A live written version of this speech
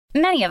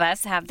Many of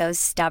us have those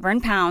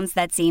stubborn pounds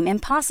that seem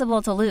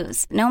impossible to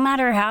lose, no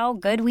matter how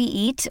good we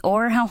eat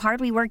or how hard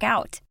we work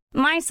out.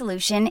 My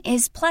solution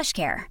is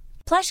PlushCare.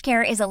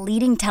 PlushCare is a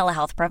leading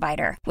telehealth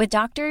provider with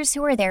doctors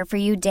who are there for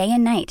you day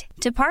and night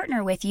to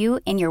partner with you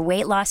in your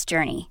weight loss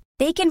journey.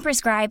 They can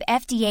prescribe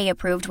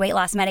FDA-approved weight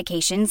loss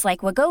medications like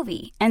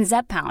Wegovy and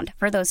Zepbound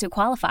for those who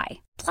qualify.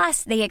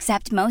 Plus, they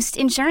accept most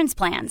insurance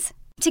plans.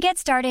 To get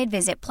started,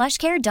 visit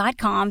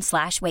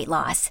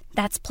plushcare.com/weightloss.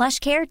 That's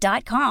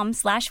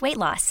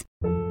plushcare.com/weightloss.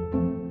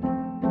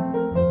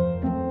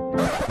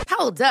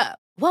 Hold up.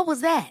 What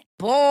was that?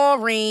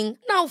 Boring.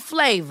 No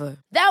flavor.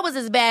 That was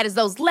as bad as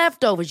those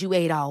leftovers you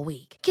ate all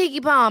week.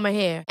 Keke Palmer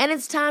here. And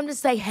it's time to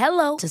say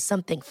hello to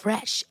something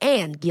fresh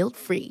and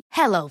guilt-free.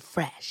 Hello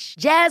Fresh.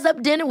 Jazz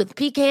up dinner with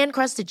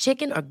pecan-crusted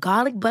chicken or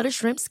garlic butter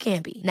shrimp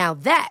scampi. Now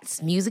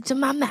that's music to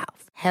my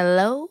mouth.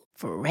 Hello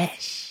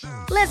Fresh.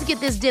 Let's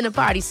get this dinner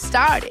party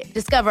started.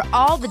 Discover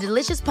all the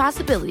delicious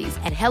possibilities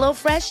at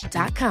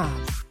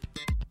hellofresh.com.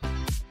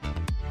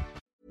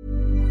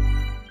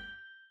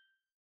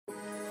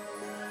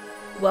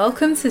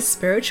 Welcome to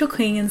Spiritual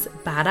Queen's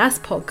Badass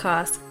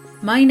Podcast.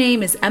 My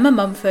name is Emma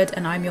Mumford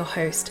and I'm your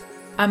host.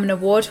 I'm an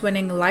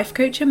award-winning life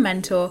coach and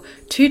mentor,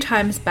 2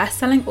 times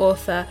best-selling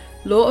author,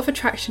 Law of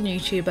Attraction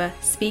YouTuber,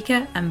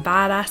 speaker, and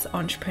badass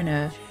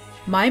entrepreneur.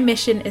 My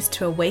mission is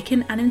to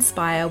awaken and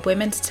inspire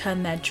women to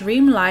turn their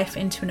dream life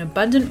into an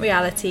abundant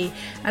reality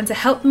and to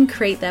help them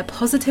create their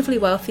positively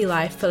wealthy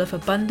life full of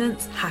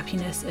abundance,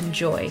 happiness, and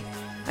joy.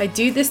 I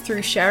do this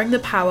through sharing the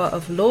power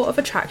of law of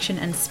attraction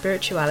and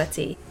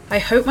spirituality. I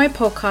hope my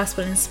podcast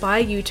will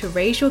inspire you to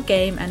raise your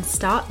game and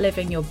start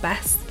living your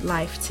best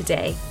life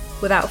today.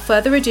 Without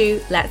further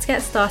ado, let's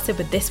get started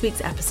with this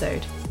week's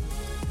episode.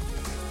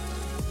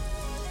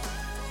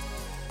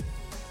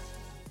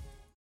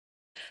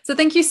 So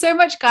thank you so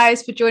much,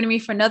 guys, for joining me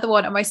for another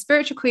one of my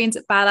Spiritual Queens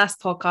Badass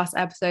Podcast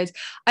episodes.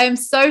 I am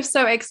so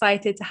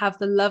excited to have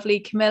the lovely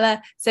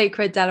Camilla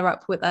Sacred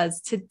Delarup with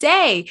us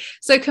today.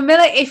 So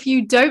Camilla, if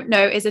you don't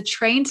know, is a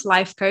trained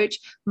life coach,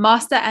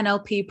 master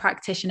NLP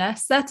practitioner,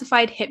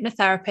 certified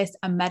hypnotherapist,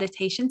 and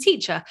meditation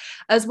teacher,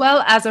 as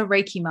well as a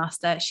Reiki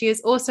master. She is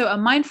also a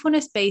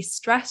mindfulness-based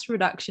stress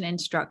reduction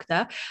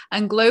instructor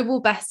and global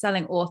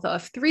best-selling author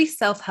of 3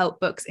 self-help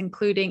books,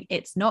 including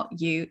It's Not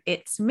You,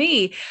 It's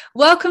Me.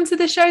 Welcome to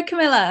the show,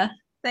 Camilla.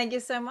 Thank you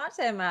so much,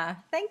 Emma.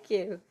 Thank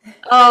you.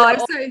 Oh,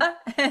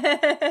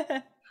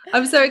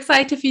 I'm so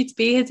excited for you to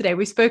be here today.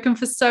 We've spoken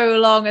for so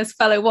long as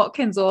fellow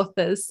Watkins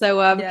authors. So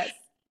yes.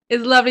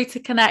 It's lovely to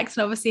connect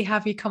and obviously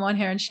have you come on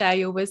here and share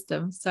your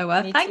wisdom. So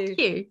thank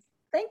you.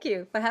 Thank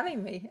you for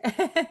having me.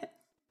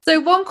 So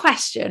one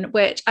question,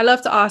 which I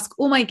love to ask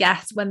all my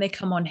guests when they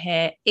come on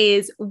here,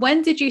 is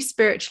when did you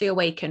spiritually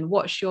awaken?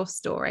 What's your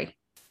story?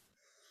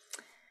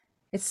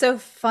 It's so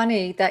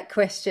funny, that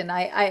question.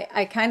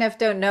 I kind of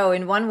don't know.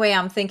 In one way,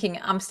 I'm thinking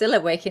I'm still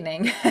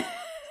awakening.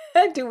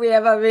 Do we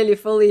ever really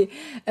fully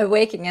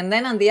awaken? And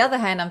then on the other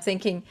hand, I'm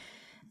thinking,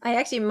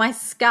 my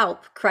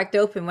scalp cracked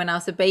open when I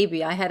was a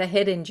baby. I had a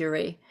head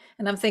injury.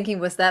 And I'm thinking,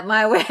 was that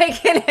my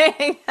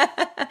awakening?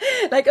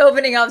 Like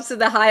opening up to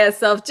the higher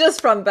self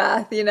just from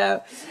birth, you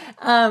know?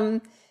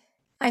 I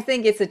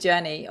think it's a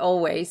journey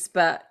always,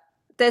 but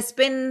there's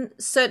been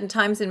certain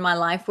times in my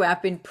life where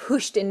I've been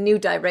pushed in new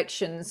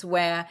directions,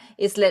 where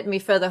it's led me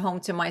further home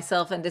to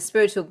myself and the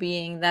spiritual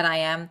being that I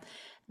am,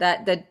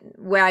 that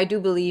where I do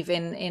believe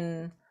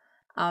in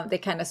the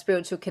kind of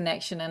spiritual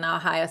connection and our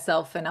higher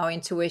self and our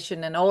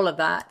intuition and all of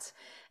that.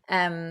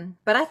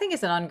 But I think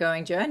it's an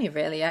ongoing journey,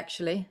 really,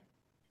 actually.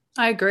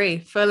 I agree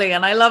fully.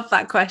 And I love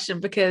that question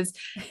because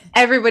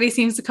everybody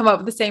seems to come up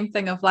with the same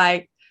thing of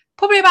like,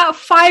 probably about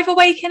 5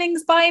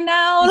 awakenings by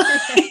now.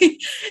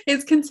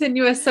 It's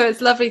continuous. So it's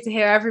lovely to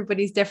hear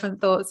everybody's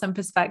different thoughts and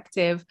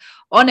perspective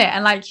on it.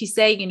 And like you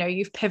say, you know,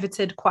 you've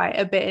pivoted quite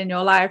a bit in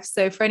your life.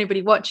 So for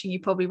anybody watching, you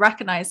probably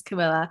recognize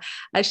Camilla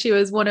as she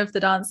was one of the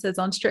dancers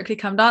on Strictly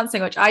Come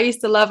Dancing, which I used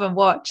to love and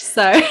watch.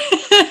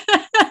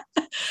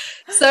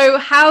 So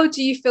how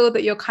do you feel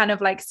that your kind of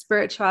like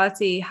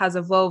spirituality has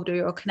evolved, or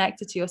you're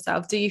connected to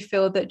yourself? Do you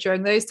feel that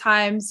during those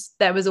times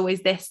there was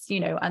always this, you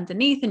know,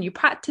 underneath and you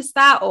practiced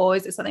that, or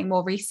is it something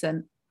more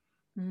recent?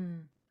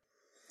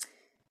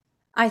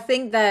 I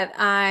think that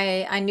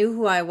I knew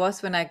who I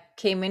was when I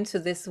came into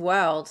this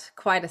world,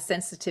 quite a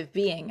sensitive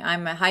being.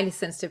 I'm a highly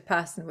sensitive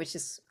person, which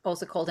is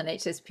also called an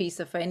HSP.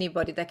 So for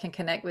anybody that can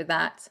connect with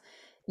that,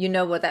 you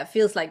know what that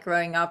feels like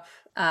growing up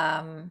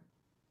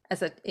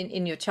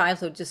in your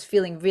childhood, just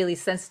feeling really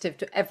sensitive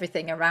to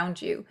everything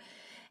around you.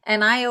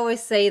 And I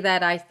always say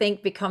that I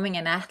think becoming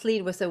an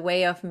athlete was a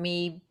way of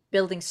me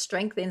building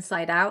strength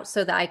inside out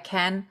so that I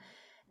can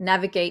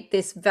navigate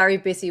this very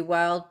busy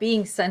world,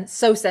 being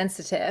so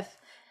sensitive.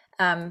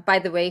 By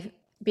the way,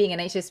 being an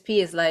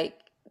HSP is like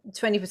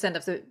 20%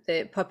 of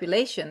the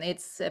population.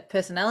 It's a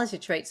personality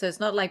trait. So it's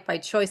not like by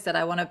choice that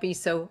I want to be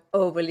so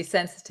overly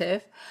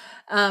sensitive.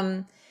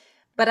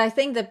 But I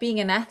think that being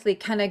an athlete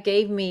kind of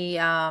gave me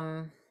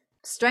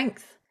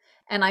strength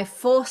And I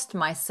forced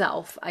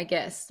myself, I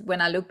guess,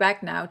 when I look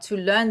back now, to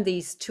learn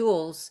these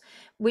tools,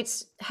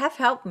 which have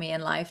helped me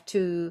in life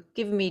to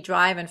give me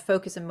drive and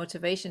focus and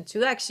motivation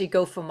to actually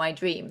go for my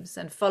dreams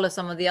and follow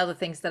some of the other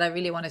things that I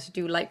really wanted to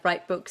do, like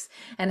write books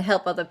and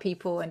help other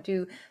people and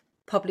do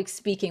public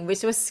speaking,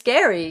 which was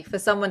scary for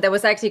someone that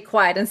was actually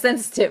quiet and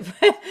sensitive.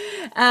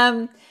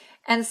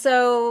 And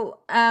so,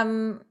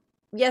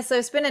 yeah, so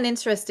it's been an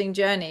interesting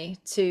journey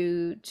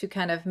to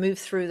kind of move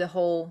through the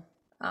whole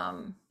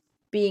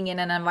being in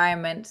an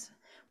environment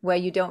where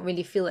you don't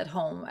really feel at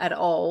home at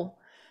all,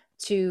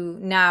 to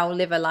now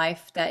live a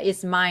life that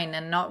is mine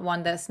and not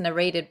one that's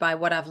narrated by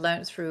what I've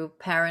learned through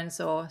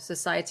parents or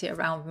society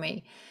around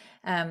me.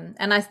 And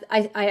I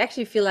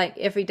actually feel like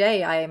every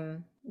day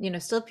I'm,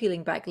 still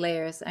peeling back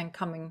layers and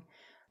coming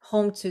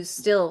home to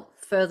still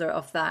further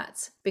of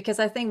that. Because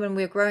I think when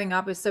we're growing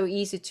up, it's so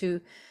easy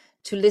to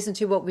listen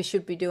to what we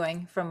should be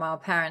doing from our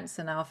parents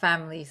and our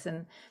families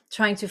and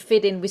trying to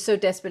fit in. We so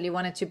desperately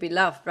wanted to be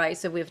loved, right?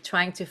 So we're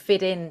trying to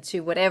fit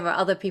into whatever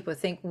other people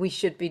think we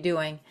should be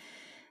doing.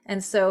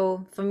 And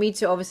so for me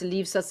to obviously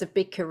leave such a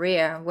big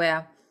career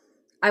where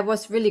I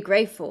was really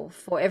grateful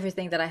for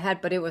everything that I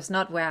had, but it was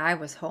not where I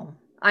was home.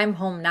 I'm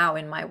home now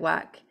in my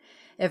work.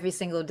 Every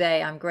single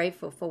day I'm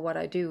grateful for what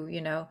I do,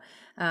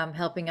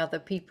 helping other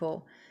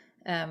people,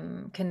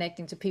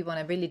 connecting to people on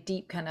a really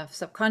deep kind of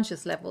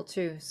subconscious level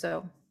too.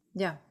 So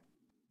yeah.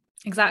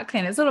 Exactly.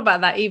 And it's all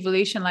about that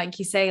evolution. Like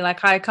you say,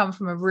 like I come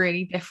from a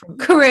really different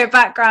career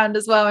background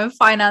as well in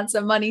finance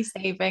and money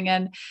saving.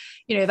 And,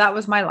 that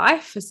was my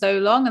life for so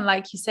long. And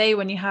like you say,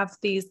 when you have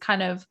these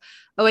kind of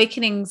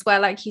awakenings where,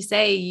 like you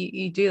say,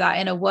 you do that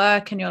inner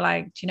work and you're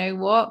like, do you know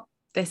what?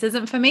 This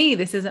isn't for me.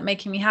 This isn't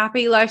making me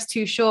happy. Life's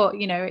too short.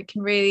 It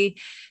can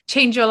really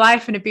change your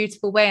life in a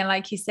beautiful way. And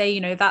like you say,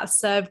 that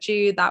served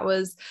you. That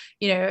was,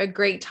 a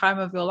great time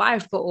of your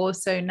life. But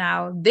also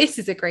now this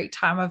is a great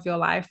time of your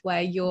life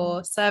where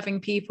you're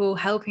serving people,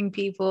 helping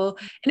people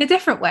in a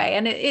different way.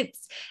 And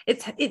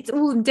it's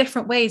all in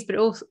different ways, but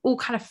it all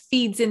kind of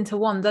feeds into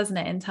one, doesn't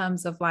it? In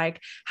terms of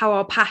like how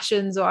our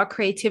passions or our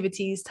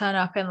creativities turn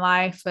up in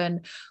life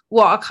and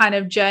what our kind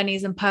of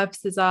journeys and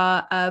purposes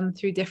are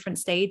through different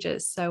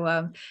stages.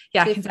 So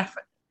yeah, I can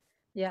definitely.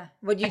 Yeah,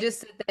 what you just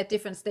said, at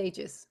different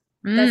stages.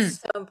 That's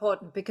so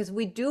important, because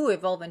we do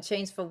evolve and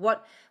change. For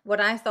what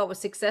I thought was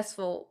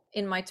successful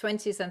in my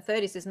 20s and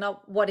 30s is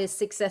not what is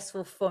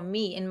successful for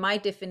me in my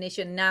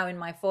definition now in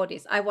my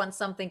 40s. I want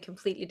something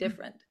completely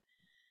different.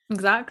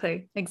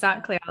 Exactly.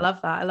 I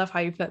love that. I love how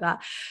you put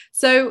that.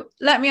 So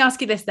let me ask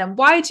you this then.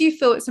 Why do you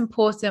feel it's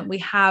important we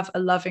have a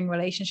loving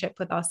relationship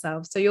with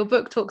ourselves? So your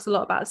book talks a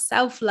lot about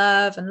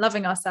self-love and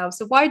loving ourselves.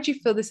 So why do you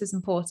feel this is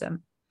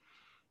important?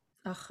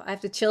 Oh, I have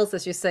the chills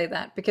as you say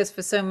that, because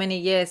for so many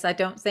years, I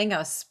don't think I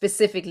was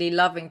specifically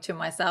loving to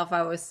myself.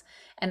 I was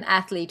an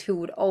athlete who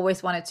would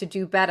always wanted to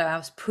do better. I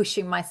was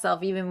pushing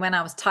myself even when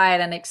I was tired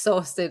and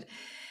exhausted.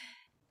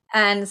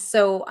 And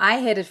so I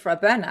headed for a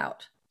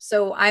burnout.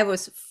 So I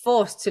was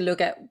forced to look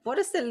at, what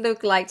does it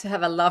look like to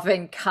have a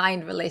loving,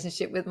 kind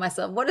relationship with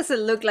myself? What does it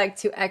look like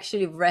to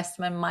actually rest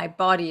when my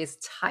body is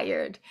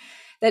tired?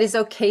 That it's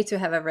okay to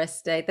have a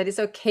rest day, that it's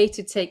okay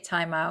to take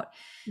time out.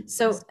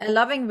 So a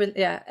loving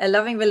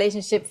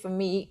relationship for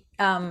me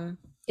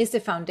is the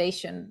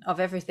foundation of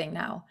everything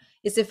now.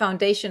 It's the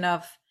foundation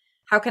of,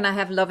 how can I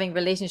have loving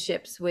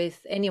relationships with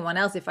anyone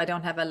else if I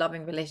don't have a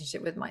loving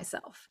relationship with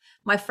myself?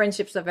 My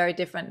friendships are very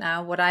different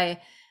now. What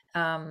I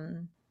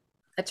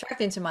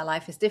attract into my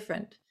life is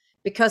different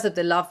because of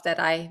the love that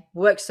I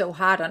work so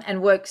hard on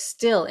and work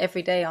still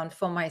every day on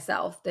for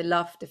myself. The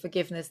love, the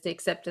forgiveness, the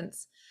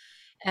acceptance.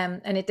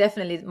 And it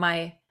definitely,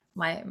 my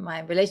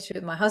relationship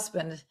with my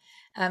husband,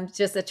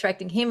 just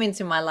attracting him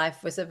into my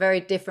life was a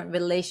very different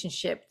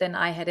relationship than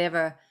I had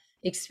ever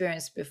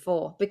experienced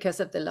before,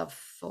 because of the love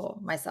for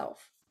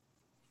myself.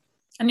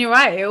 And you're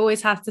right, it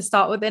always has to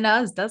start within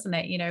us, doesn't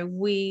it?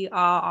 We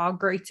are our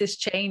greatest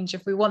change.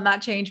 If we want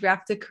that change, we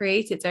have to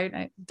create it,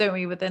 don't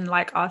we, within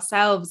like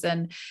ourselves.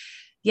 And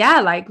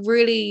yeah, like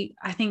really,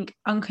 I think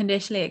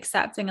unconditionally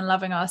accepting and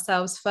loving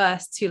ourselves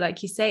first to,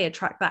 like you say,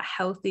 attract that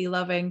healthy,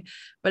 loving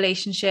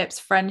relationships,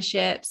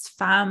 friendships,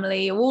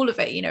 family, all of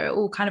it, it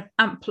all kind of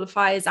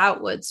amplifies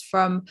outwards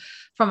from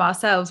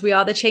ourselves. We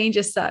are the change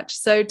as such.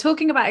 So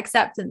talking about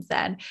acceptance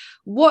then,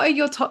 what are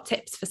your top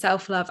tips for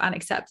self-love and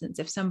acceptance?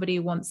 If somebody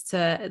wants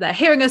to, they're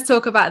hearing us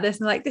talk about this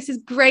and like, this is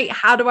great,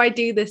 how do I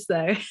do this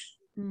though?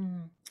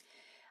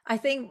 I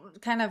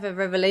think kind of a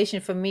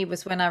revelation for me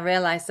was when I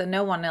realized that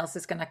no one else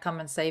is going to come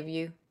and save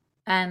you.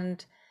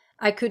 And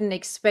I couldn't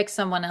expect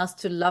someone else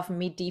to love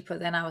me deeper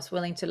than I was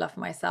willing to love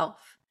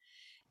myself.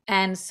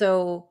 And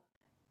so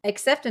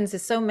acceptance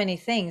is so many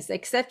things.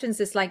 Acceptance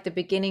is like the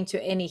beginning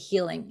to any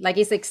healing. Like,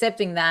 it's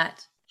accepting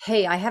that,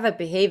 hey, I have a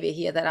behavior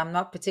here that I'm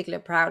not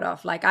particularly proud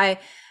of. Like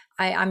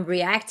I'm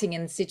reacting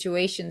in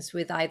situations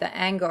with either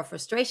anger or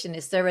frustration.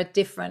 Is there a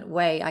different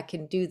way I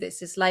can do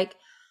this? It's like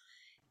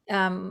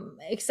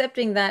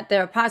accepting that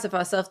there are parts of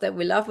ourselves that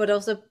we love, but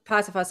also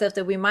parts of ourselves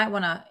that we might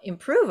want to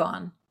improve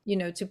on,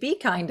 to be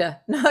kinder,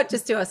 not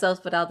just to ourselves,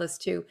 but others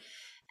too.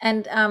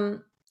 And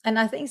And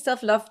I think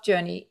self-love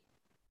journey,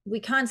 we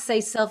can't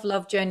say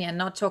self-love journey and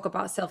not talk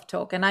about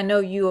self-talk. And I know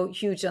you're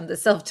huge on the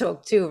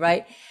self-talk too,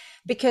 right?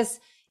 Because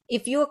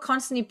if you're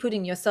constantly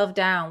putting yourself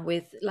down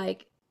with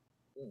like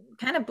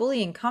kind of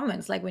bullying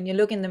comments, like when you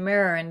look in the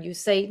mirror and you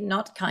say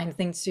not kind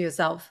things to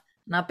yourself,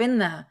 and I've been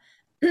there.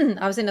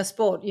 I was in a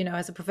sport,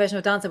 as a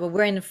professional dancer, but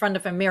we're in front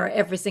of a mirror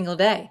every single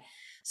day.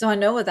 So I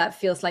know what that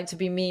feels like to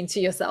be mean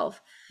to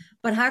yourself.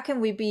 But how can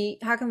we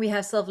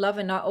have self-love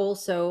and not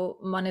also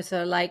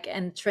monitor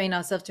and train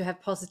ourselves to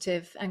have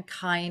positive and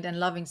kind and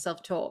loving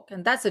self-talk?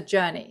 And that's a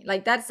journey.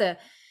 Like that's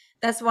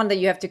one that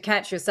you have to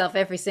catch yourself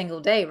every single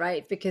day,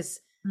 right?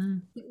 Because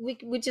we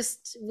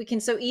can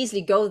so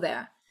easily go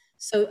there.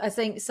 So I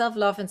think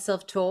self-love and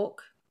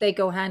self-talk, they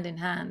go hand in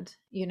hand,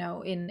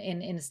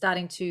 in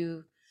starting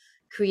to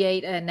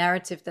create a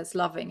narrative that's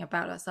loving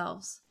about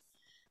ourselves.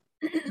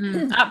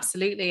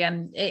 Absolutely.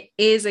 And it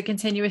is a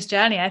continuous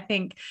journey. I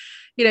think,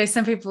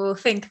 some people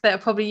think that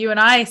probably you and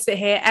I sit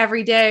here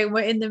every day and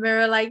we're in the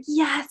mirror like,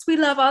 yes, we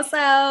love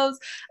ourselves.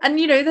 And,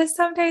 there's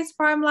some days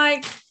where I'm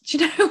like, do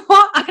you know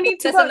what? I need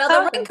to work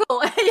another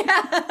wrinkle. I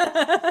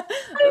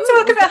need to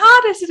work a bit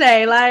harder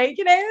today.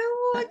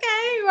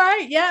 Okay,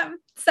 right. Yeah.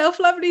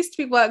 Self-love needs to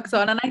be worked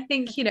on. And I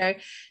think,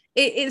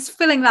 it's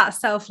filling that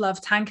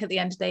self-love tank at the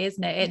end of the day,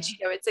 isn't it? It's,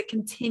 it's a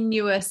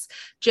continuous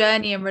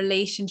journey and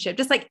relationship,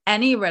 just like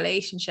any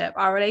relationship.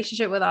 Our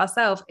relationship with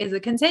ourselves is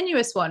a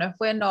continuous one. If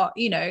we're not,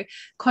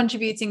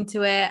 contributing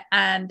to it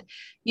and,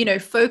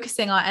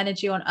 focusing our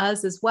energy on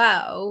us as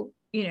well,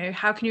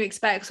 how can you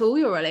expect all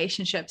your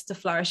relationships to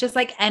flourish? Just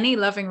like any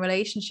loving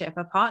relationship,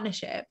 a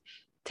partnership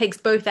takes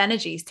both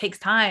energies, takes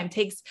time,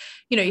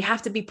 you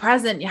have to be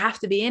present, you have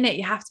to be in it,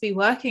 you have to be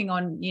working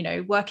on,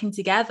 working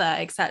together,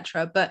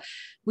 etc. But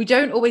we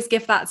don't always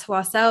give that to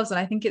ourselves. And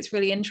I think it's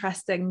really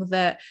interesting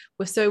that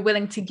we're so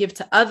willing to give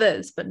to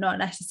others, but not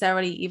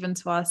necessarily even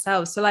to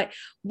ourselves. So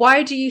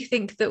why do you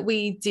think that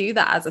we do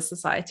that as a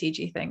society,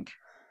 do you think?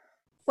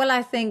 Well,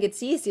 I think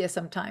it's easier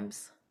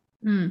sometimes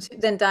to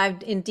then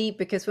dive in deep,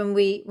 because when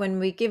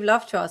we give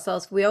love to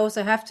ourselves, we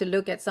also have to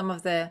look at some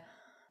of the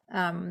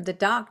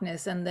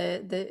darkness and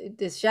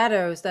the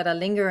shadows that are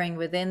lingering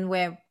within,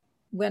 where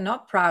we're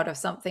not proud of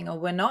something or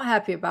we're not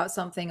happy about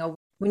something, or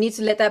we need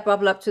to let that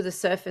bubble up to the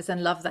surface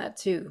and love that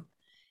too.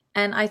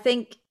 And I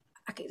think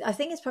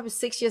it's probably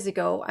 6 years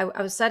ago,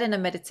 I was sat in a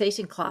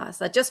meditation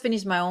class. I just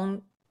finished my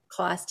own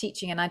class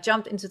teaching, and I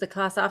jumped into the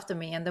class after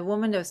me, and the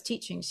woman that was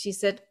teaching, she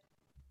said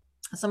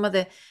some of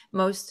the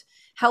most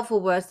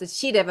helpful words that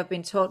she'd ever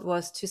been taught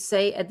was to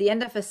say at the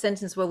end of a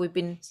sentence where we've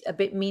been a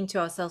bit mean to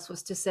ourselves,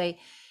 was to say,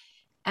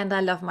 and I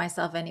love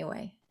myself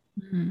anyway.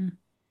 Mm-hmm.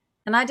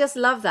 And I just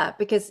love that,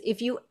 because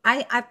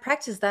I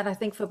practiced that, I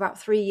think, for about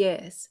 3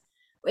 years.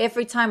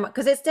 Every time,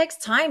 because it takes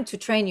time to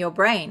train your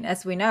brain,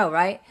 as we know,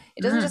 right?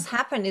 It doesn't just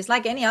happen. It's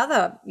like any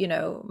other,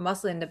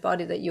 muscle in the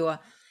body that you're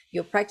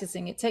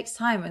practicing. It takes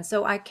time. And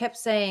so I kept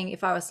saying,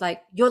 if I was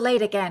like, you're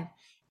late again,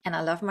 and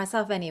I love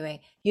myself anyway.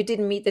 You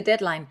didn't meet the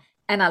deadline,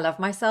 and I love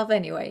myself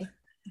anyway.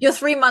 You're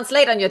 3 months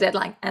late on your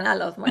deadline, and I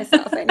love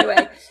myself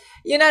anyway.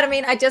 You know what I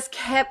mean? I just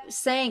kept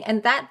saying,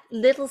 and that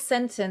little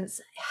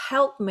sentence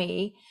helped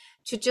me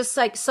to just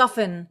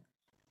soften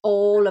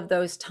all of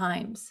those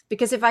times.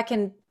 Because if I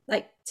can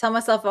tell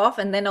myself off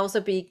and then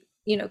also be,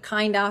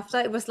 kind after,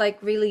 it was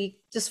really,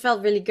 just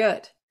felt really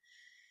good.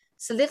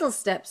 So little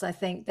steps, I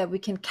think, that we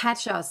can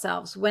catch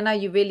ourselves. When are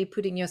you really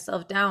putting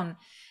yourself down?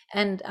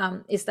 And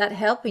is that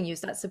helping you?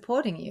 Is that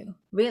supporting you?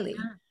 Really?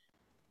 Yeah.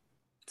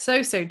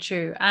 So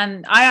true.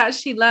 And I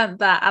actually learned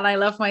that, and I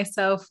love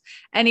myself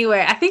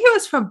anyway. I think it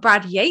was from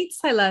Brad Yates.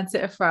 I learned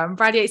it from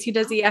Brad Yates, who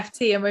does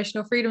EFT,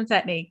 emotional freedom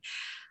technique.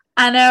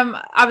 And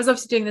I was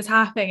obviously doing the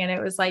tapping, and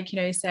it was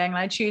saying,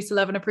 I choose to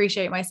love and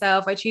appreciate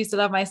myself. I choose to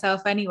love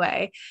myself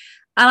anyway.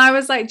 And I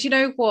was like, do you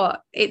know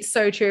what? It's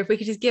so true. If we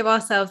could just give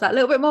ourselves that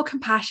little bit more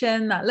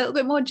compassion, that little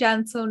bit more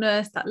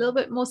gentleness, that little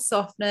bit more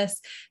softness,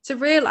 to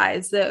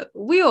realize that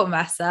we all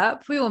mess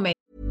up. We all make.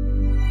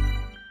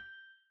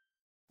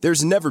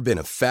 There's never been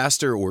a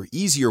faster or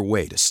easier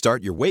way to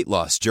start your weight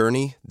loss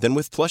journey than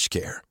with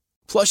PlushCare.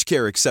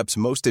 PlushCare accepts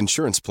most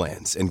insurance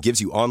plans and gives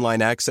you online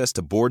access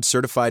to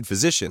board-certified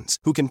physicians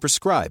who can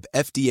prescribe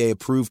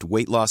FDA-approved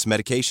weight loss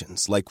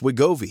medications like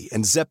Wegovy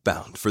and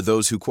Zepbound for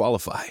those who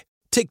qualify.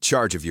 Take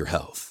charge of your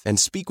health and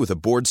speak with a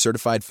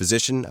board-certified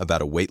physician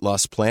about a weight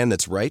loss plan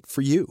that's right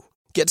for you.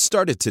 Get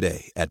started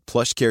today at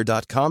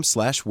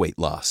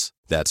plushcare.com/weightloss.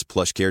 That's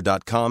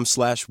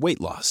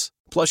plushcare.com/weightloss.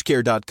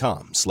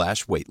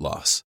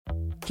 plushcare.com/weightloss.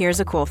 Here's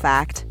a cool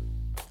fact.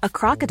 A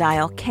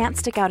crocodile can't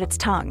stick out its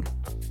tongue.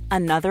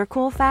 Another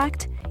cool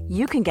fact,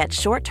 you can get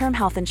short-term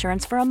health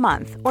insurance for a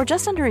month or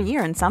just under a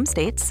year in some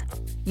states.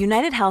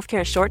 United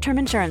Healthcare short-term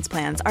insurance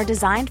plans are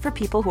designed for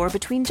people who are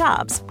between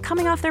jobs,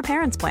 coming off their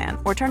parents' plan,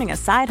 or turning a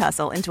side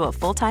hustle into a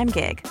full-time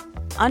gig.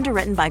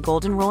 Underwritten by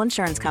Golden Rule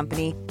Insurance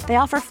Company, they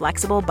offer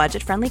flexible,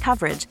 budget-friendly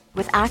coverage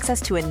with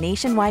access to a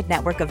nationwide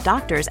network of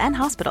doctors and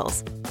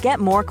hospitals. Get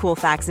more cool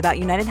facts about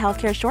United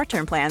Healthcare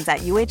short-term plans at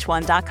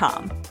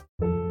uh1.com.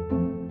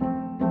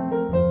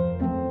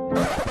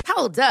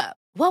 Hold up.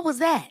 What was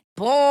that?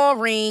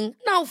 Boring.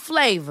 No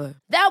flavor.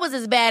 That was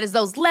as bad as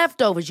those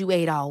leftovers you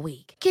ate all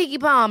week. Keke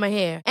Palmer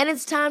here. And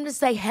it's time to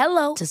say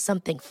hello to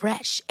something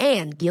fresh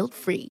and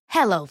guilt-free.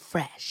 Hello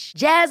Fresh.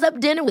 Jazz up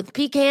dinner with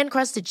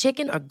pecan-crusted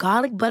chicken or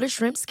garlic butter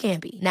shrimp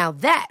scampi. Now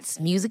that's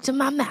music to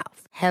my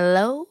mouth.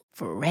 Hello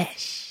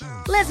Fresh.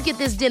 Let's get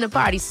this dinner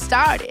party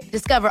started.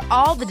 Discover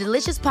all the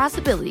delicious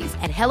possibilities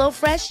at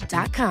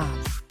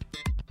hellofresh.com.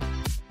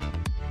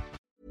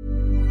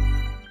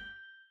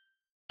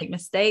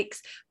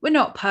 Mistakes. We're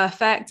not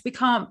perfect. We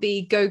can't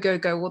be go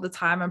all the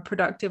time and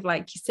productive,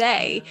 like you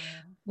say.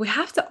 We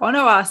have to honor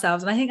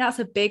ourselves. And I think that's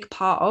a big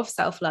part of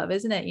self-love,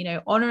 isn't it? You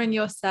know, honoring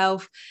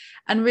yourself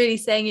and really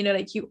saying, you know,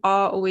 like you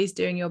are always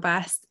doing your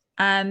best.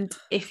 And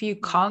if you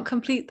can't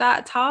complete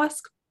that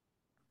task,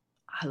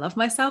 I love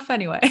myself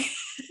anyway.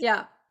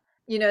 Yeah.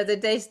 You know, the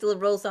day still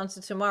rolls on to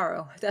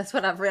tomorrow. That's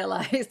what I've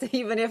realized.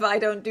 Even if I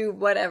don't do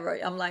whatever,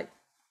 I'm like,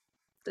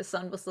 the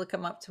sun will still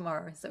come up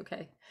tomorrow. It's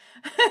okay.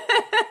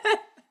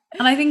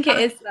 And I think it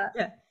is that.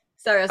 Yeah.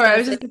 Sorry, I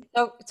was just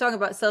talking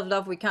about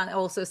self-love. We can't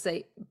also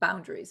say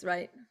boundaries,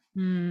 right?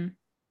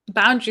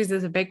 Boundaries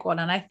is a big one.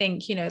 And I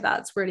think, you know,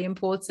 that's really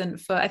important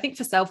for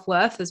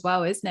self-worth as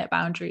well, isn't it?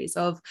 Boundaries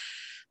of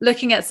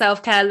looking at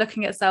self-care,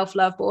 looking at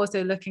self-love, but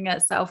also looking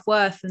at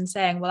self-worth and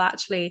saying, well,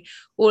 actually,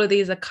 all of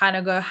these are kind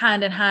of go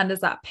hand in hand as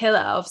that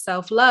pillar of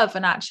self-love,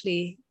 and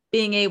actually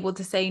being able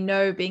to say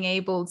no, being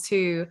able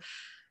to,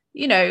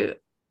 you know,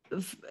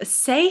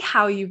 say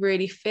how you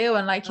really feel.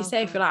 And like you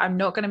say, if you're like, I'm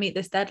not going to meet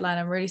this deadline,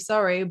 I'm really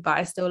sorry, but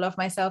I still love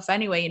myself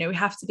anyway. You know, we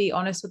have to be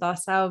honest with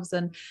ourselves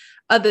and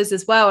others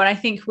as well. And I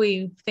think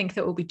we think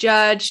that we'll be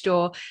judged,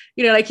 or,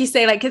 you know, like you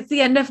say, like it's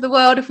the end of the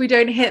world if we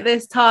don't hit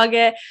this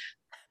target,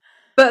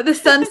 but the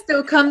sun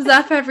still comes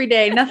up every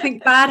day. Nothing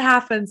bad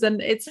happens.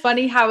 And it's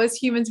funny how as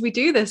humans we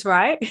do this,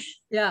 right?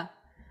 Yeah.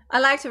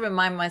 I like to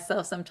remind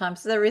myself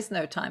sometimes there is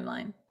no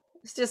timeline.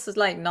 It's just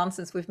like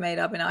nonsense we've made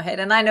up in our head.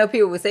 And I know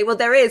people will say, well,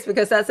 there is,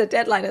 because that's a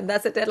deadline and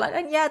that's a deadline.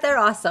 And yeah, there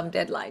are some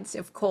deadlines,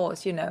 of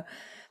course, you know.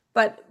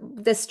 But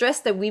the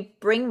stress that we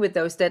bring with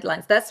those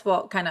deadlines, that's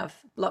what kind of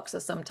blocks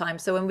us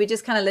sometimes. So when we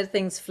just kind of let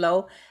things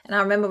flow. And I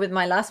remember with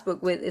my last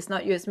book, with It's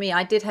Not You, It's Me,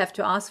 I did have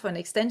to ask for an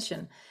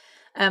extension.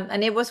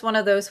 And it was one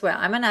of those where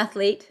I'm an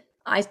athlete.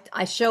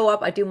 I show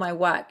up, I do my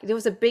work. It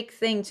was a big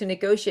thing to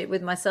negotiate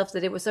with myself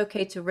that it was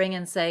okay to ring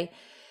and say,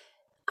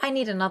 I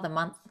need another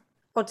month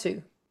or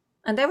two.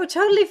 And they were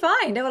totally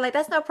fine. They were like,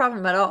 that's no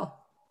problem at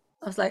all.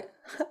 I was like,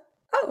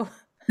 oh,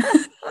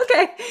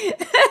 okay.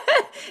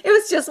 It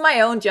was just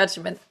my own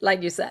judgment,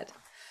 like you said.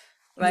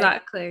 Right?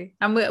 Exactly.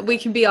 And we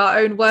can be our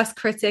own worst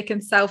critic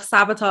and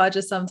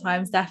self-sabotager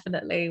sometimes,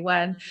 definitely,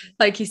 when,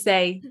 like you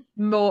say,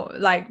 more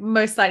like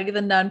most likely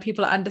than none,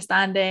 people are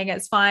understanding,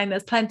 it's fine,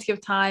 there's plenty of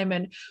time,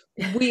 and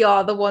we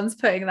are the ones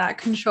putting that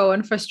control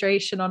and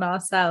frustration on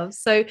ourselves.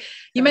 So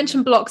you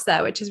mentioned blocks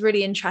there, which is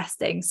really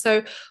interesting.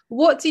 So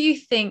what do you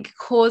think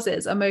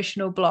causes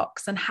emotional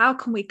blocks, and how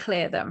can we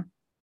clear them?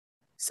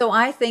 So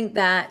I think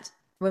that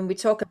when we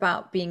talk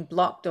about being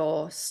blocked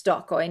or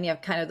stuck or any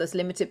of kind of those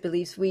limited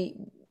beliefs,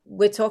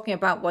 we're talking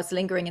about what's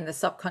lingering in the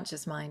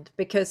subconscious mind,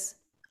 because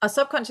our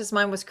subconscious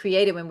mind was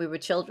created when we were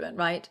children,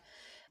 right?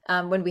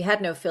 When we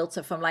had no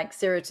filter, from like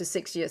 0 to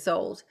 6 years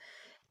old.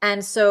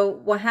 And so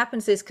what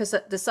happens is, because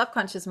the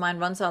subconscious mind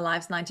runs our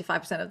lives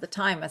 95% of the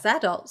time as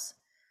adults,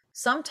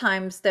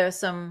 sometimes there are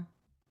some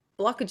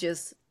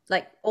blockages,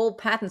 like old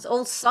patterns,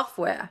 old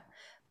software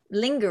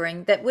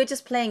lingering that we're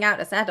just playing out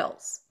as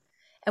adults.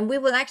 And we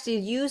will actually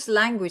use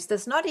language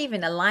that's not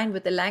even aligned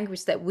with the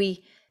language that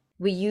we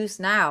use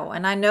now.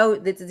 And I know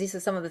that these are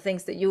some of the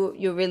things that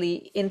you're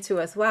really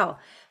into as well.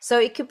 So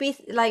it could be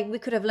like we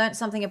could have learned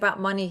something about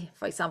money,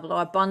 for example,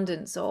 or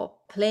abundance, or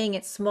playing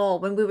it small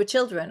when we were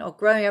children, or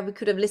growing up. We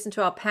could have listened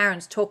to our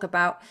parents talk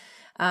about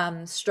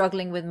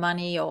struggling with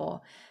money,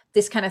 or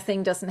this kind of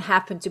thing doesn't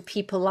happen to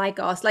people like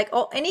us, like,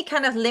 or any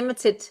kind of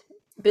limited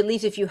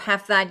belief. If you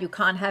have that, you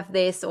can't have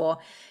this, or,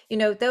 you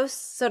know, those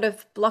sort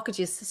of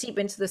blockages seep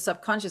into the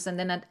subconscious. And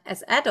then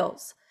as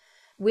adults,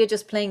 we're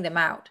just playing them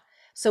out.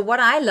 So what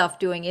I love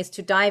doing is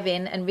to dive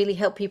in and really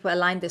help people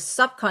align the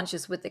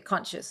subconscious with the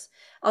conscious.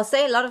 I'll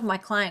say a lot of my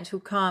clients who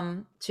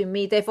come to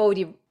me, they've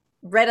already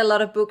read a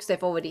lot of books,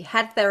 they've already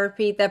had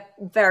therapy, they're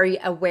very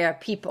aware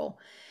people.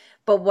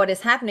 But what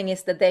is happening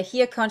is that they're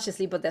here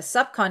consciously, but their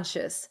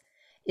subconscious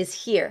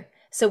is here.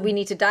 So we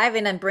need to dive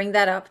in and bring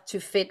that up to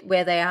fit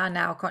where they are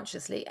now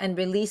consciously, and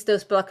release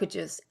those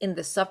blockages in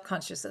the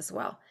subconscious as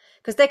well.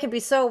 Because they can be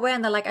so aware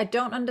and they're like, I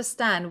don't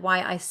understand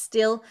why I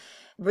still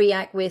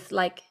react with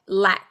like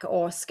lack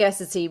or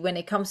scarcity when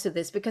it comes to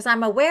this, because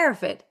I'm aware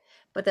of it,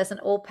 but there's an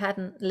old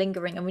pattern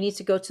lingering, and we need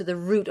to go to the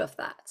root of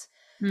that.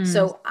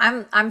 So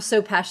I'm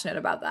so passionate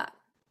about that,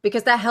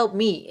 because that helped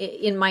me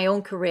in my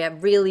own career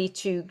really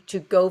to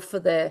go for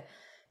the,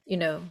 you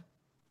know,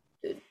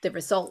 the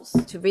results,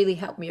 to really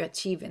help me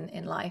achieve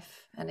in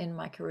life and in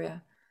my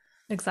career.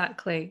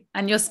 Exactly.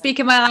 And you're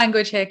speaking my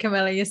language here,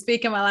 Camilla. You're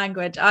speaking my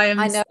language. I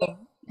know.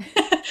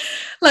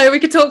 Like we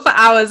could talk for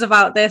hours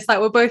about this. Like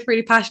we're both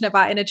really passionate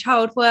about inner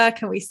child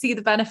work and we see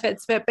the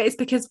benefits of it, but it's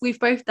because we've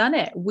both done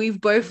it.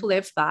 We've both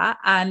lived that.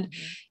 And,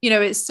 you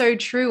know, it's so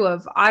true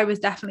I was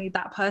definitely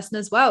that person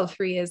as well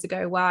 3 years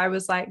ago, where I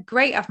was like,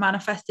 great, I've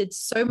manifested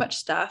so much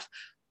stuff,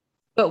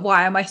 but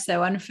why am I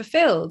so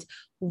unfulfilled?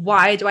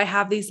 Why do I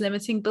have these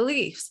limiting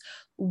beliefs?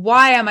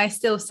 Why am I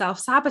still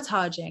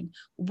self-sabotaging?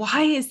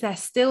 Why is there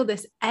still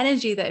this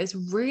energy that is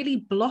really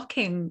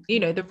blocking,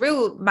 you know, the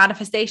real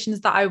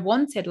manifestations that I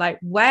wanted? Like,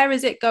 where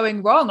is it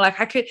going wrong?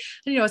 Like I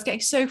was getting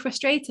so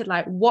frustrated.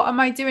 Like, what am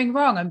I doing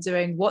wrong? I'm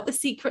doing what The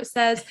Secret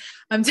says.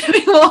 I'm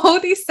doing what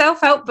all these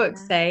self-help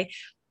books say.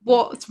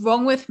 What's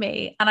wrong with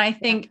me? And I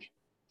think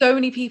so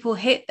many people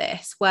hit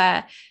this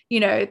where, you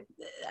know,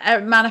 a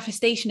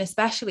manifestation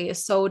especially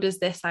is sold as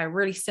this like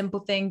really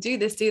simple thing, do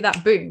this, do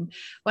that, boom.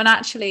 When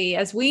actually,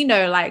 as we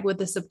know, like with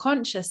the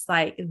subconscious,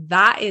 like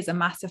that is a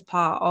massive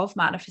part of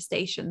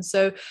manifestation.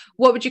 So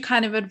what would you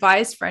kind of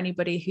advise for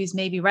anybody who's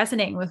maybe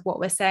resonating with what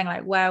we're saying?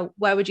 Like where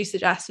would you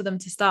suggest for them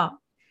to start?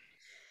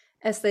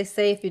 As they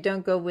say, if you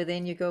don't go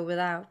within, you go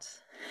without.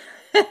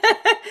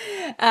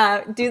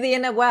 Do the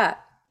inner work.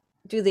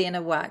 Do the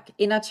inner work,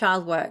 inner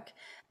child work.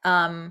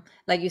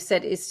 Like you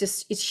said,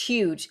 it's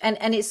huge.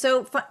 And it's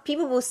so fun.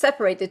 People will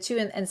separate the two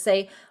and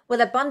say, well,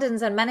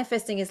 abundance and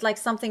manifesting is like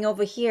something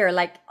over here,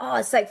 like, oh,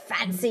 it's like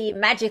fancy,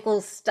 magical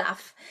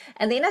stuff.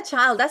 And the inner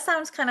child, that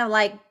sounds kind of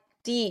like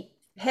deep,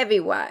 heavy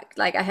work,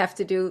 like I have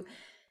to do.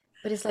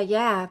 But it's like,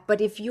 yeah,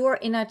 but if your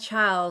inner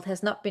child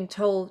has not been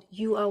told,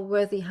 you are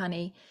worthy,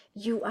 honey,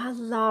 you are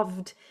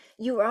loved,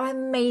 you are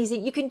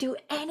amazing, you can do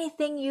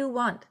anything you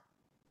want.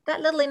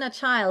 That little inner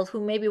child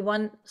who maybe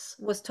once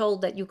was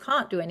told that you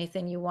can't do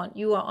anything you want,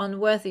 you are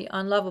unworthy,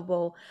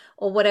 unlovable,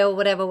 or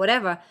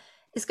whatever,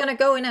 is going to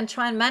go in and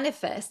try and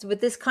manifest with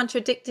this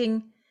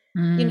contradicting,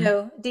 you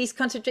know, these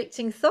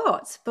contradicting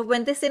thoughts. But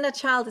when this inner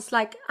child is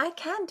like, I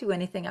can do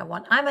anything I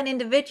want. I'm an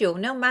individual.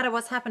 No matter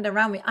what's happened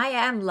around me, I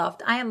am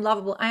loved. I am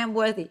lovable. I am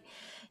worthy.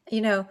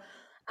 You know,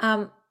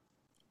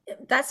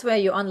 that's where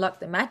you unlock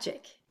the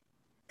magic.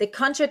 The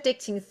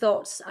contradicting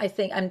thoughts, I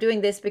think, I'm doing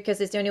this because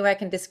it's the only way I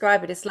can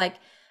describe it. It's like,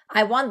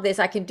 I want this,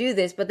 I can do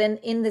this, but then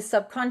in the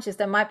subconscious,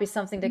 there might be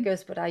something that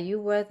goes, but are you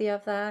worthy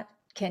of that?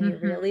 Can you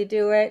really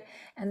do it?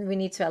 And we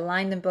need to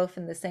align them both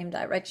in the same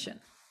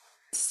direction.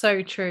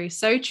 So true.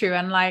 So true.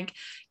 And like,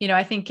 you know,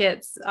 I think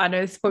I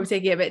know it's probably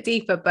taking it a bit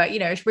deeper, but, you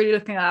know, it's really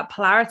looking at that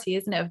polarity,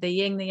 isn't it? Of the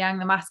yin, the yang,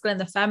 the masculine,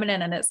 the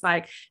feminine. And it's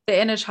like the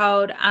inner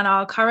child and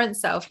our current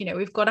self, you know,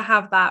 we've got to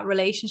have that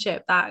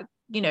relationship, that,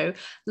 you know,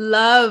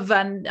 love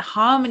and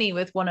harmony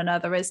with one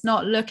another. It's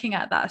not looking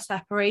at that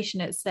separation.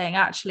 It's saying,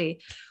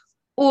 actually,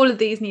 all of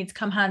these need to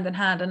come hand in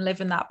hand and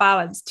live in that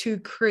balance to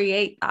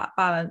create that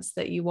balance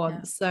that you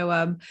want.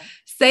 So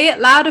say it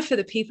louder for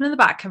the people in the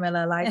back,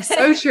 Camilla, like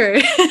so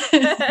true.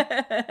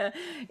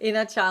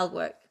 Inner child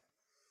work.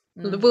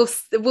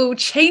 We'll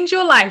change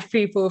your life,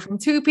 people, from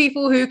two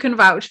people who can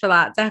vouch for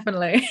that.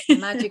 Definitely.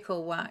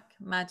 Magical work.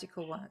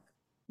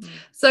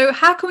 So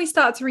how can we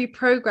start to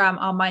reprogram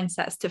our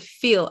mindsets to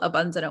feel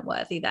abundant and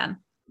worthy then?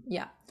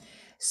 Yeah.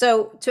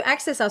 So to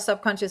access our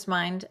subconscious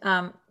mind,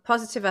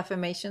 positive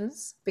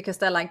affirmations, because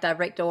they're like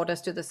direct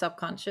orders to the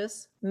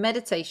subconscious,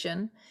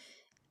 meditation,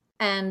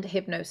 and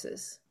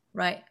hypnosis,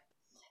 right?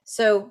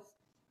 So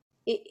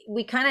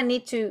we kind of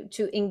need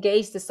to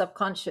engage the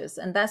subconscious,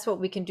 and that's what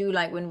we can do,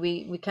 like when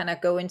we kind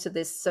of go into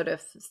this sort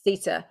of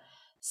theta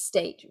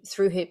state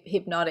through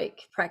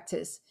hypnotic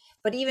practice.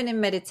 But even in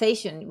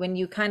meditation, when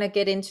you kind of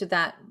get into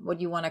that, what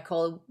you want to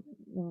call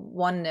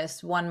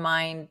oneness, one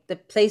mind, the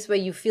place where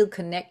you feel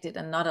connected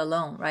and not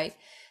alone, right?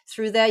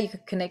 Through there, you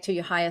can connect to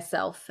your higher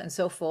self and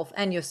so forth,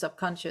 and your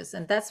subconscious.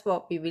 And that's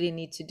what we really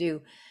need to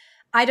do.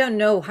 I don't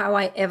know how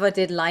I ever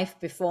did life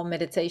before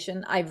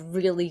meditation. I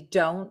really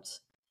don't,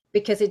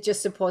 because it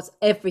just supports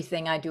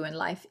everything I do in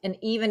life. And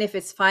even if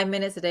it's 5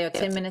 minutes a day or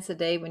 10 minutes a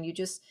day, when you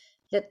just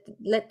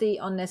let the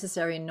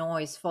unnecessary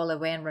noise fall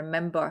away and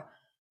remember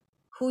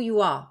who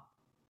you are,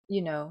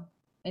 you know,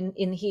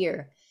 in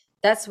here,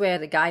 that's where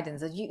the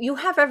guidance is. You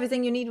have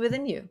everything you need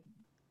within you.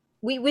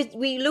 We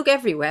look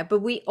everywhere,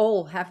 but we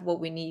all have what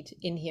we need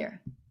in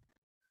here.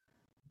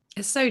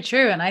 It's so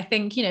true. And I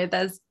think, you know,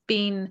 there's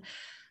been,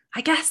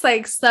 I guess,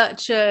 like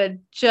such a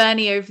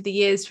journey over the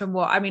years from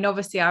what, I mean,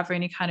 obviously I've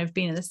only kind of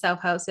been in the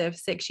self-help for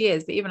 6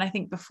 years, but even I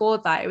think before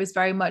that, it was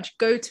very much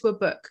go to a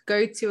book,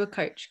 go to a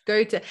coach,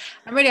 and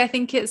really, I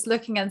think it's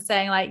looking and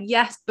saying like,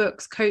 yes,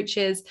 books,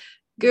 coaches,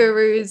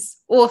 gurus,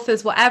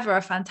 authors, whatever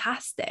are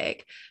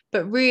fantastic,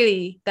 but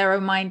really they're a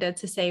reminder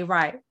to say,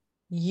 right,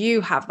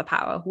 you have the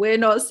power. We're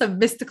not some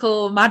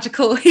mystical,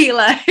 magical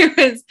healer who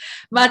is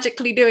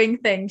magically doing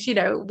things. You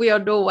know, we are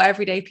normal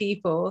everyday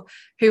people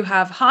who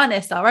have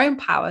harnessed our own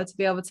power to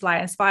be able to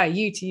like inspire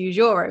you to use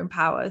your own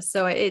power.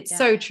 So it's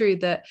so true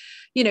that,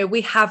 you know,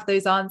 we have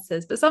those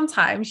answers, but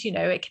sometimes, you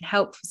know, it can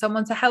help for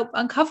someone to help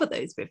uncover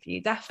those with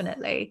you.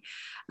 Definitely.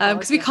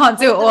 Because we can't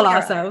do it all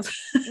ourselves.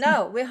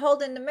 No, we're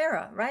holding the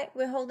mirror, right?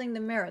 We're holding the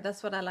mirror.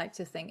 That's what I like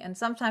to think. And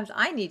sometimes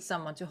I need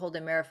someone to hold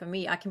the mirror for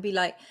me. I can be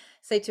like,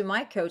 say to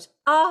my coach,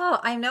 oh,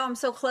 I know I'm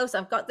so close.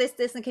 I've got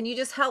this, and can you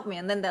just help me?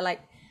 And then they're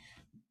like,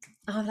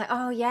 I'm like,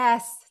 oh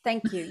yes,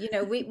 thank you. You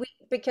know, we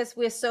because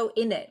we're so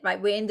in it, right?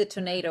 We're in the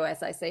tornado,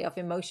 as I say, of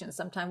emotions.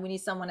 Sometimes we need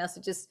someone else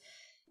to just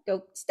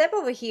go step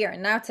over here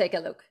and now take a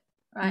look,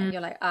 right? And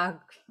you're like, oh,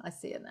 I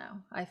see it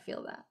now. I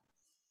feel that.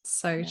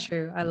 So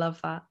true. I love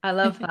that. I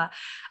love that.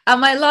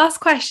 And my last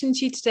question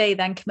to you today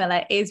then,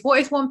 Camilla, is what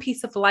is one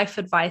piece of life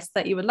advice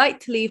that you would like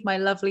to leave my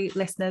lovely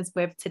listeners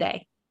with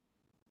today?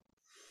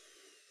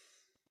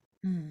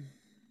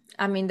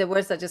 I mean, the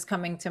words that are just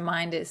coming to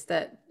mind is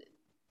that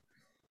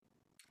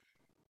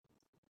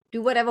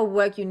do whatever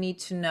work you need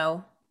to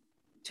know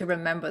to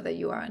remember that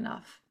you are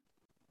enough.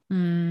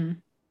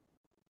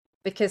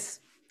 Because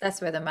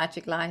that's where the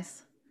magic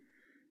lies.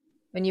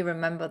 When you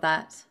remember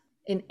that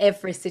in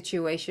every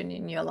situation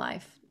in your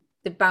life,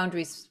 the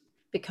boundaries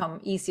become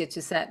easier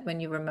to set when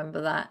you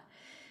remember that.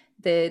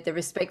 The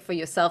respect for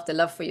yourself, the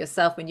love for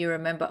yourself, when you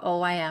remember,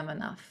 oh, I am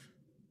enough.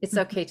 It's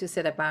okay to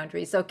set a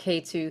boundary. It's okay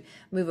to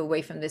move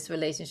away from this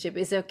relationship.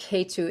 It's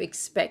okay to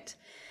expect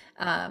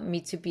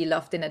me to be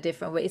loved in a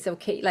different way. It's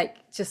okay, like,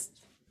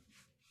 just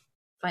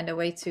find a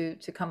way to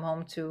come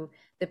home to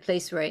the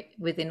place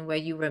within where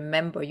you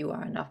remember you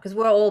are enough, because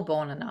we're all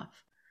born enough.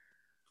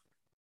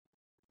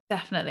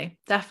 Definitely.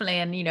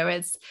 And, you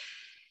know,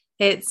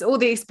 it's all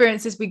the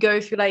experiences we go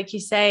through, like you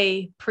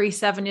say, pre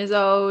 7 years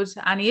old,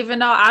 and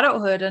even our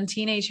adulthood and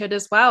teenagehood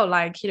as well.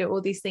 Like, you know,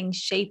 all these things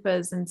shape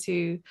us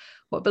into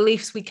what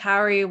beliefs we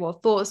carry,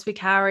 what thoughts we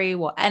carry,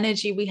 what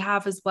energy we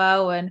have as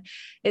well. And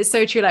it's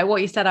so true. Like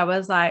what you said, I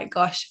was like,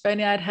 gosh, if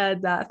only I'd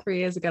heard that 3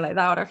 years ago, like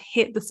that would have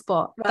hit the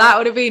spot. Right. That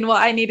would have been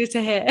what I needed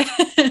to hear.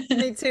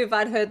 Me too. If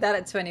I'd heard that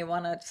at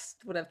 21, I just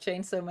would have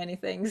changed so many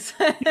things.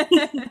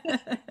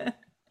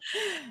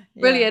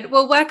 Brilliant.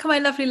 Well, where can my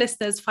lovely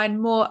listeners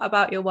find more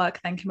about your work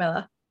then,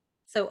 Camilla?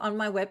 So on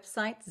my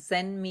website,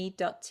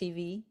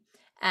 zenme.tv,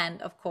 and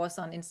of course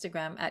on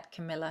Instagram at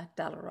Camilla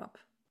Dahlerup.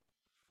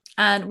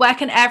 And where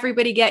can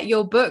everybody get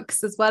your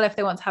books as well if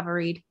they want to have a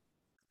read?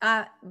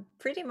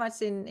 Pretty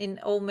much in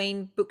all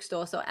main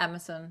bookstores or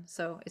Amazon.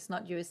 So It's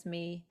Not You, It's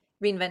Me,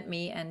 Reinvent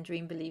Me, and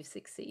Dream, Believe,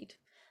 Succeed.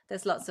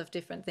 There's lots of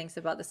different things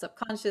about the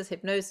subconscious,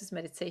 hypnosis,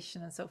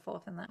 meditation, and so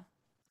forth in that.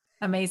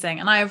 Amazing.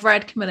 And I have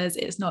read Camilla's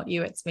It's Not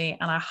You, It's Me,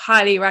 and I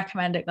highly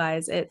recommend it,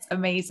 guys. It's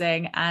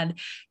amazing and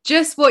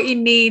just what you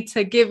need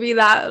to give you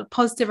that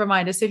positive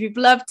reminder. So if you've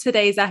loved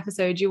today's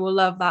episode, you will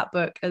love that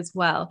book as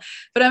well.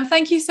 But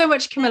thank you so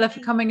much, Camilla,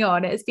 for coming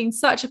on. It's been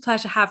such a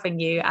pleasure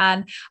having you,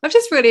 and I've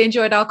just really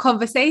enjoyed our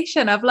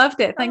conversation. I've loved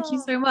it. Thank you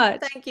so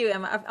much. Thank you,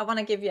 Emma. I want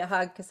to give you a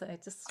hug because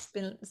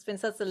it's been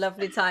such a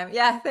lovely time.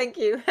 Yeah, thank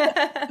you.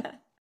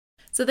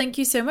 So thank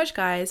you so much,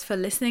 guys, for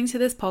listening to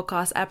this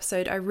podcast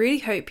episode. I really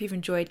hope you've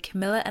enjoyed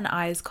Camilla and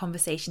I's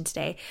conversation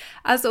today.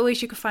 As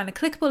always, you can find a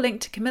clickable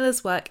link to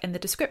Camilla's work in the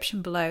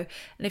description below.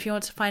 And if you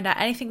want to find out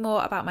anything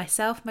more about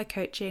myself, my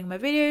coaching, my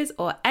videos,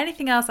 or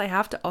anything else I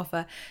have to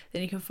offer,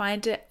 then you can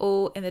find it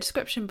all in the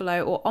description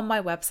below or on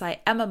my website,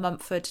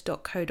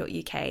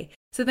 emmamumford.co.uk.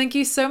 So thank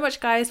you so much,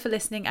 guys, for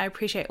listening. I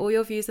appreciate all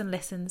your views and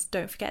listens.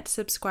 Don't forget to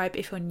subscribe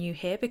if you're new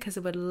here, because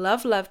I would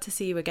love to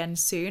see you again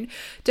soon.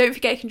 Don't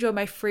forget you can join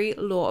my free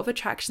Law of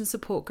Attraction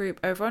support group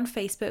over on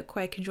Facebook,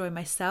 where you can join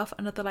myself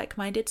and other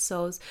like-minded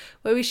souls,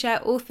 where we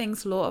share all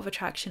things Law of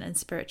Attraction and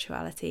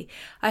spirituality.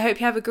 I hope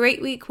you have a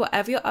great week,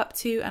 whatever you're up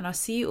to, and I'll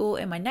see you all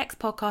in my next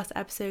podcast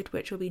episode,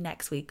 which will be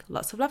next week.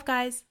 Lots of love,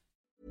 guys.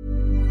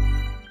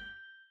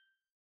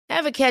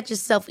 Ever catch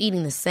yourself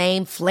eating the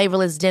same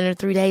flavorless dinner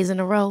 3 days in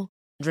a row?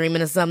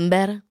 Dreaming of something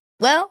better?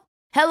 Well,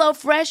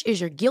 HelloFresh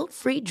is your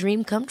guilt-free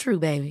dream come true,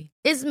 baby.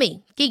 It's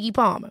me, Keke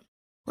Palmer.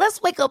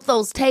 Let's wake up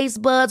those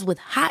taste buds with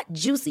hot,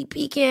 juicy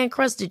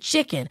pecan-crusted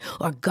chicken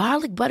or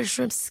garlic butter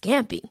shrimp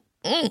scampi.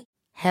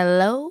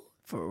 Hello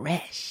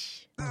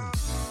Fresh.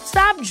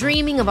 Stop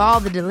dreaming of all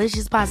the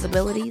delicious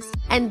possibilities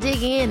and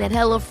dig in at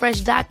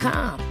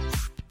HelloFresh.com.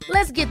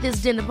 Let's get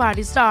this dinner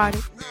party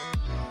started.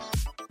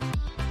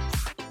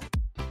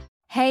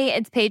 Hey,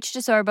 it's Paige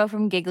DeSorbo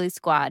from Giggly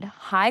Squad.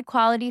 High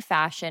quality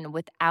fashion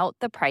without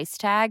the price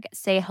tag.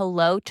 Say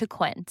hello to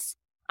Quince.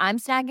 I'm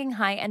snagging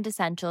high-end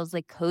essentials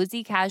like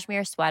cozy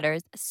cashmere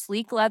sweaters,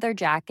 sleek leather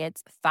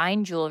jackets,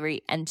 fine jewelry,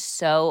 and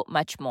so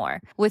much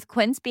more. With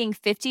Quince being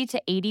 50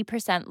 to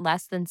 80%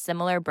 less than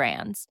similar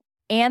brands.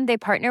 And they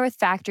partner with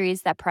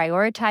factories that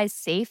prioritize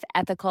safe,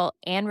 ethical,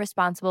 and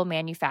responsible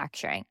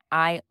manufacturing.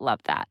 I love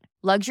that.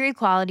 Luxury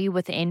quality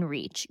within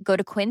reach. Go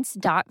to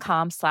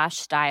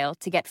quince.com/style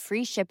to get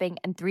free shipping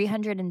and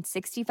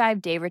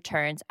 365-day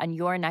returns on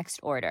your next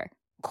order.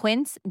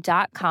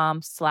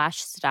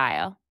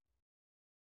 Quince.com/style.